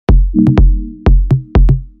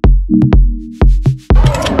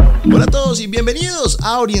Hola a todos y bienvenidos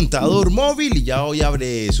a Orientador Móvil. Y ya hoy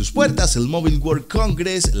abre sus puertas el Mobile World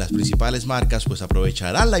Congress. Las principales marcas pues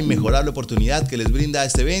aprovecharán la inmejorable oportunidad que les brinda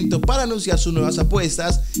este evento para anunciar sus nuevas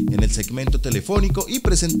apuestas en el segmento telefónico y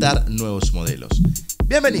presentar nuevos modelos.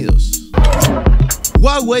 Bienvenidos.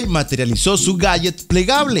 Huawei materializó su gadget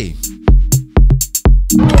plegable.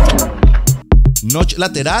 Notch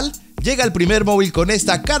lateral, llega el primer móvil con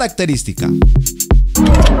esta característica.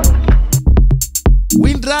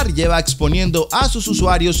 WinRAR lleva exponiendo a sus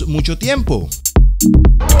usuarios mucho tiempo.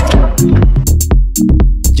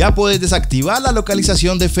 Ya puedes desactivar la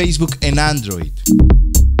localización de Facebook en Android.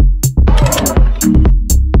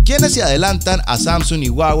 ¿Quiénes se adelantan a Samsung y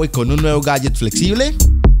Huawei con un nuevo gadget flexible?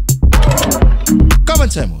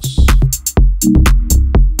 Comencemos.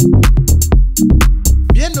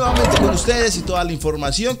 Bien, nuevamente con ustedes y toda la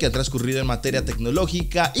información que ha transcurrido en materia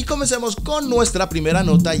tecnológica, y comencemos con nuestra primera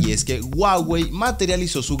nota, y es que Huawei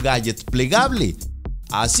materializó su gadget plegable.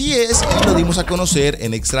 Así es, y lo dimos a conocer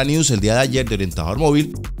en Extra News el día de ayer de Orientador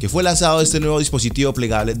Móvil, que fue lanzado este nuevo dispositivo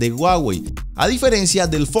plegable de Huawei. A diferencia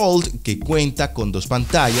del Fold, que cuenta con dos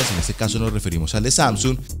pantallas, en este caso nos referimos al de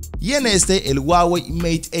Samsung, y en este, el Huawei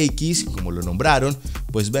Mate X, como lo nombraron,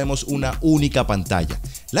 pues vemos una única pantalla.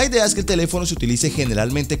 La idea es que el teléfono se utilice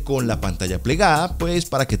generalmente con la pantalla plegada, pues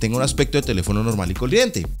para que tenga un aspecto de teléfono normal y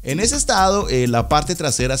corriente. En ese estado, la parte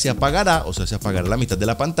trasera se apagará, o sea, se apagará la mitad de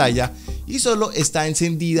la pantalla y solo está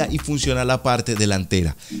encendida y funciona la parte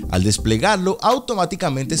delantera. Al desplegarlo,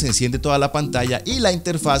 automáticamente se enciende toda la pantalla y la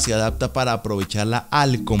interfaz se adapta para aprovecharla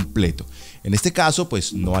al completo. En este caso,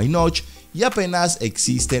 pues no hay notch y apenas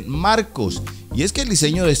existen marcos. Y es que el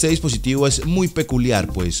diseño de este dispositivo es muy peculiar,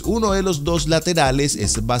 pues uno de los dos laterales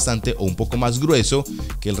es bastante o un poco más grueso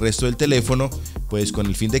que el resto del teléfono, pues con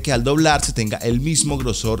el fin de que al doblarse tenga el mismo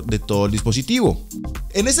grosor de todo el dispositivo.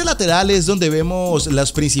 En este lateral es donde vemos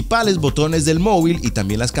los principales botones del móvil y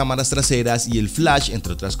también las cámaras traseras y el flash,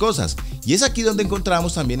 entre otras cosas. Y es aquí donde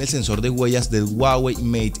encontramos también el sensor de huellas del Huawei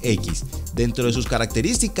Mate X. Dentro de sus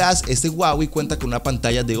características, este Huawei cuenta con una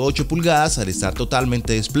pantalla de 8 pulgadas al estar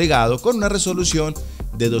totalmente desplegado, con una resolución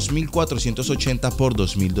de 2480 x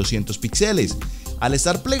 2200 píxeles. Al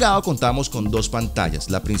estar plegado contamos con dos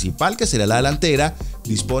pantallas. La principal, que será la delantera,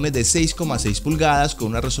 dispone de 6,6 pulgadas con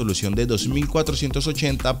una resolución de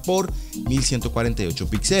 2480 x 1148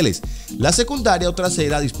 píxeles. La secundaria o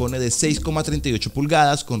trasera dispone de 6,38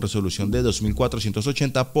 pulgadas con resolución de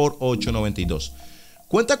 2480 x 892.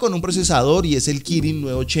 Cuenta con un procesador y es el Kirin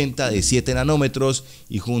 980 de 7 nanómetros,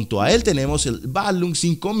 y junto a él tenemos el Balloon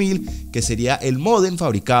 5000, que sería el módem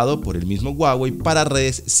fabricado por el mismo Huawei para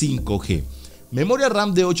redes 5G. Memoria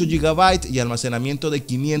RAM de 8 GB y almacenamiento de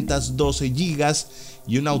 512 GB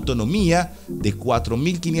y una autonomía de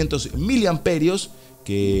 4500 mAh,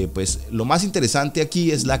 que pues lo más interesante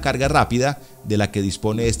aquí es la carga rápida de la que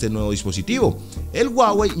dispone este nuevo dispositivo. El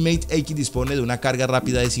Huawei Mate X dispone de una carga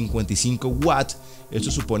rápida de 55 watts. Esto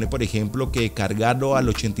supone, por ejemplo, que cargarlo al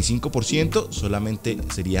 85% solamente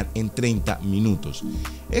serían en 30 minutos.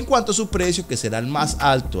 En cuanto a su precio, que será el más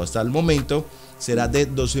alto hasta el momento, será de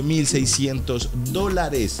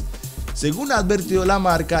 $12.600. Según ha advertido la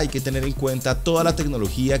marca, hay que tener en cuenta toda la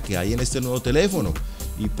tecnología que hay en este nuevo teléfono,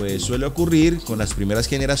 y pues suele ocurrir con las primeras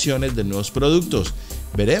generaciones de nuevos productos.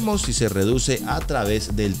 Veremos si se reduce a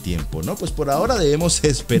través del tiempo, ¿no? Pues por ahora debemos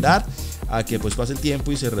esperar a que pues pase el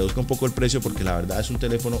tiempo y se reduzca un poco el precio, porque la verdad es un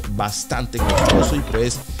teléfono bastante costoso y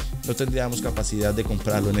pues no tendríamos capacidad de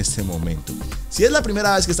comprarlo en este momento. Si es la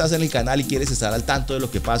primera vez que estás en el canal y quieres estar al tanto de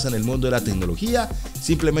lo que pasa en el mundo de la tecnología,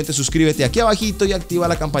 simplemente suscríbete aquí abajito y activa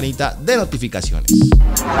la campanita de notificaciones.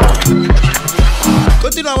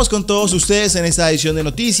 Continuamos con todos ustedes en esta edición de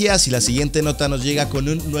noticias, y la siguiente nota nos llega con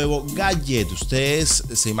un nuevo gadget. ¿Ustedes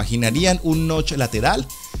se imaginarían un notch lateral?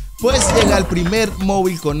 Pues llega el primer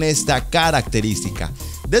móvil con esta característica.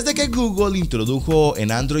 Desde que Google introdujo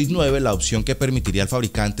en Android 9 la opción que permitiría al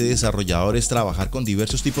fabricante y desarrolladores trabajar con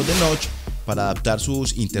diversos tipos de notch para adaptar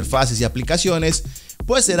sus interfaces y aplicaciones,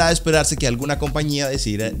 pues será de esperarse que alguna compañía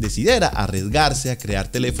decidiera arriesgarse a crear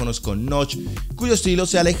teléfonos con notch cuyo estilo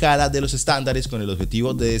se alejara de los estándares, con el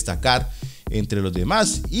objetivo de destacar entre los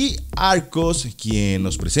demás. Y Arcos, quien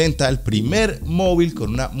nos presenta el primer móvil con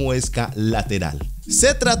una muesca lateral.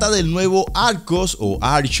 Se trata del nuevo Arcos o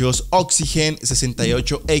Archos Oxygen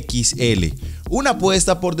 68 XL, una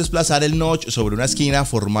apuesta por desplazar el notch sobre una esquina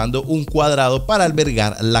formando un cuadrado para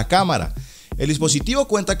albergar la cámara. El dispositivo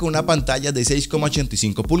cuenta con una pantalla de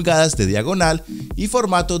 6,85 pulgadas de diagonal y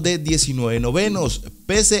formato de 19/9,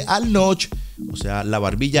 pese al notch, o sea, la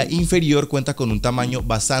barbilla inferior cuenta con un tamaño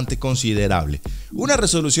bastante considerable, una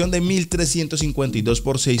resolución de 1352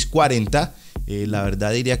 x 640 La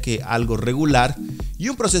verdad diría que algo regular, y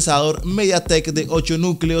un procesador MediaTek de 8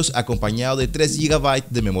 núcleos acompañado de 3 GB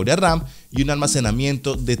de memoria RAM y un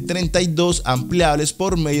almacenamiento de 32 ampliables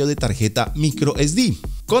por medio de tarjeta microSD.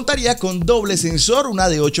 Contaría con doble sensor, una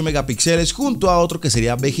de 8 megapíxeles junto a otro que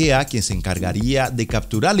sería VGA, quien se encargaría de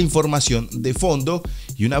capturar la información de fondo,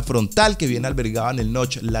 y una frontal que viene albergada en el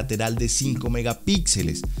notch lateral de 5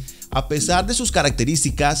 megapíxeles. A pesar de sus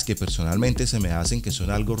características, que personalmente se me hacen que son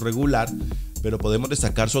algo regular, pero podemos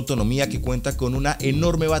destacar su autonomía, que cuenta con una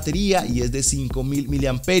enorme batería y es de 5000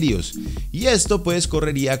 mAh, y esto pues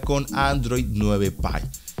correría con Android 9 Pie.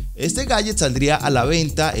 Este gadget saldría a la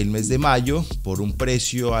venta el mes de mayo por un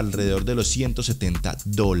precio alrededor de los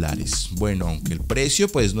 $170. Bueno, aunque el precio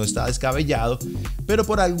pues no está descabellado, pero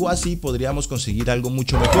por algo así podríamos conseguir algo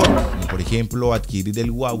mucho mejor, como por ejemplo adquirir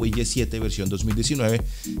el Huawei Y7 versión 2019,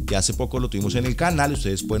 que hace poco lo tuvimos en el canal.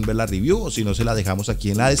 Ustedes pueden ver la review, o si no se la dejamos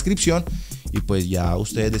aquí en la descripción, y pues ya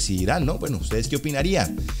ustedes decidirán, ¿no? Bueno, ¿ustedes qué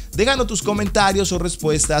opinarían? Déjanos tus comentarios o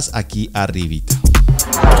respuestas aquí arribita.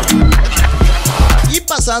 Y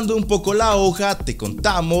pasando un poco la hoja, te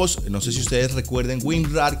contamos, no sé si ustedes recuerden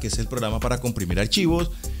WinRAR, que es el programa para comprimir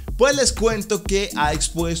archivos, pues les cuento que ha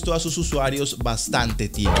expuesto a sus usuarios bastante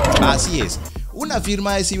tiempo. Así es, una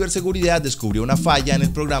firma de ciberseguridad descubrió una falla en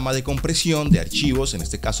el programa de compresión de archivos, en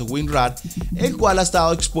este caso WinRAR, el cual ha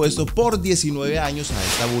estado expuesto por 19 años a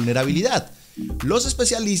esta vulnerabilidad. Los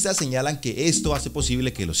especialistas señalan que esto hace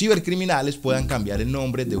posible que los cibercriminales puedan cambiar el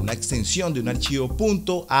nombre de una extensión de un archivo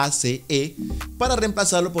 .ace para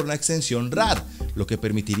reemplazarlo por una extensión RAR, lo que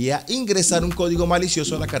permitiría ingresar un código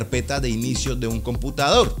malicioso a la carpeta de inicio de un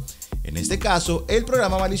computador. En este caso, el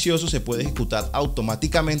programa malicioso se puede ejecutar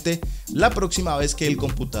automáticamente la próxima vez que el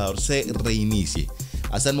computador se reinicie.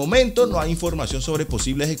 Hasta el momento no hay información sobre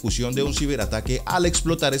posible ejecución de un ciberataque al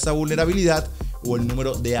explotar esta vulnerabilidad o el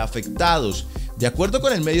número de afectados. De acuerdo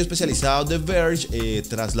con el medio especializado The Verge,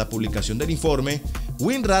 tras la publicación del informe,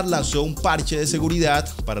 WinRAR lanzó un parche de seguridad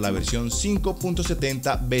para la versión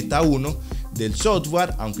 5.70 beta 1 del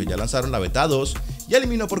software, aunque ya lanzaron la beta 2, y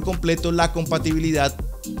eliminó por completo la compatibilidad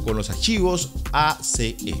con los archivos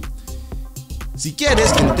ACE. Si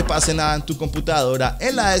quieres que no te pase nada en tu computadora,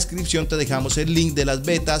 en la descripción te dejamos el link de las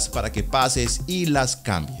betas para que pases y las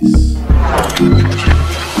cambies.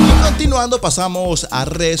 Y continuando, pasamos a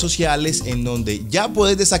redes sociales, en donde ya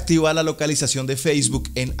puedes desactivar la localización de Facebook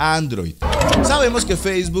en Android. Sabemos que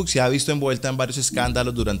Facebook se ha visto envuelta en varios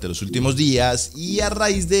escándalos durante los últimos días, y a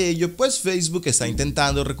raíz de ello pues Facebook está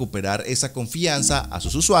intentando recuperar esa confianza a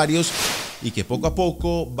sus usuarios, y que poco a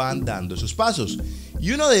poco van dando esos pasos.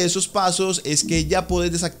 Y uno de esos pasos es que ya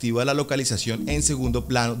puedes desactivar la localización en segundo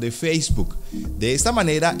plano de Facebook. De esta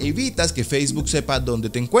manera evitas que Facebook sepa dónde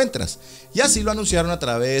te encuentras, y así lo anunciaron a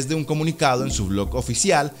través de un comunicado en su blog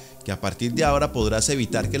oficial, que a partir de ahora podrás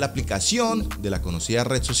evitar que la aplicación de la conocida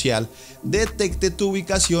red social detecte tu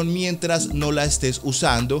ubicación mientras no la estés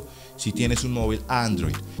usando si tienes un móvil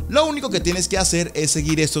Android. Lo único que tienes que hacer es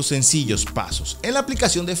seguir estos sencillos pasos. En la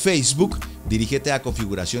aplicación de Facebook, dirígete a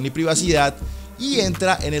configuración y privacidad y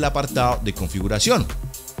entra en el apartado de configuración.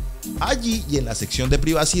 Allí y en la sección de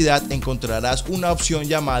privacidad encontrarás una opción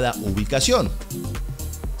llamada ubicación.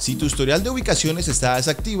 Si tu historial de ubicaciones está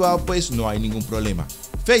desactivado, pues no hay ningún problema.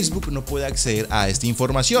 Facebook no puede acceder a esta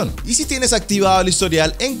información. Y si tienes activado el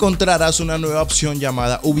historial, encontrarás una nueva opción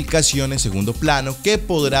llamada ubicación en segundo plano que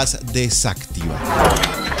podrás desactivar.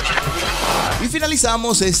 Y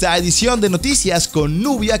finalizamos esta edición de noticias con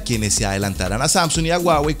Nubia, quienes se adelantarán a Samsung y a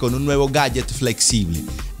Huawei con un nuevo gadget flexible.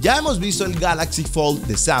 Ya hemos visto el Galaxy Fold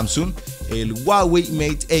de Samsung, el Huawei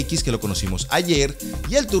Mate X, que lo conocimos ayer,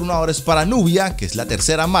 y el turno ahora es para Nubia, que es la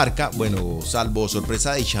tercera marca, bueno, salvo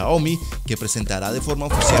sorpresa de Xiaomi, que presentará de forma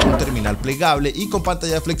oficial un terminal plegable y con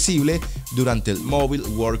pantalla flexible durante el Movil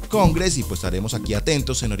World Congress, y pues estaremos aquí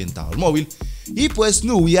atentos en Orientado al Móvil. Y pues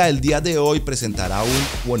Nubia el día de hoy presentará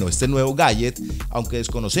este nuevo gadget, aunque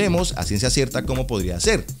desconocemos a ciencia cierta cómo podría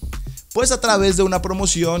ser. Pues a través de una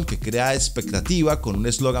promoción que crea expectativa con un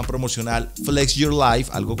eslogan promocional Flex Your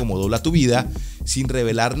Life, algo como dobla tu vida, sin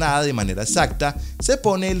revelar nada de manera exacta, se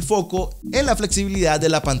pone el foco en la flexibilidad de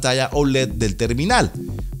la pantalla OLED del terminal.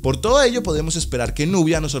 Por todo ello podemos esperar que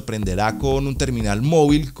Nubia nos sorprenderá con un terminal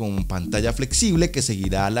móvil con pantalla flexible que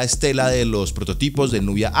seguirá la estela de los prototipos del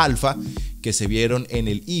Nubia Alpha que se vieron en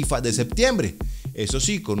el IFA de septiembre. Eso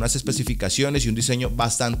sí, con unas especificaciones y un diseño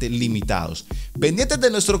bastante limitados. Pendientes de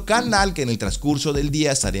nuestro canal, que en el transcurso del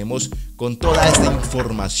día estaremos con toda esta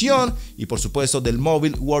información, y por supuesto del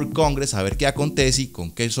Movil World Congress, a ver qué acontece y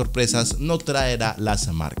con qué sorpresas nos traerá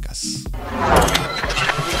las marcas.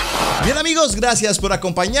 Bien amigos, gracias por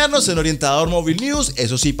acompañarnos en Orientador Móvil News.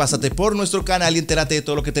 Eso sí, pásate por nuestro canal y entérate de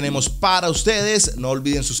todo lo que tenemos para ustedes. No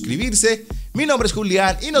olviden suscribirse. Mi nombre es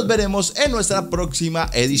Julián y nos veremos en nuestra próxima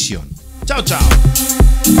edición. Chao, chao.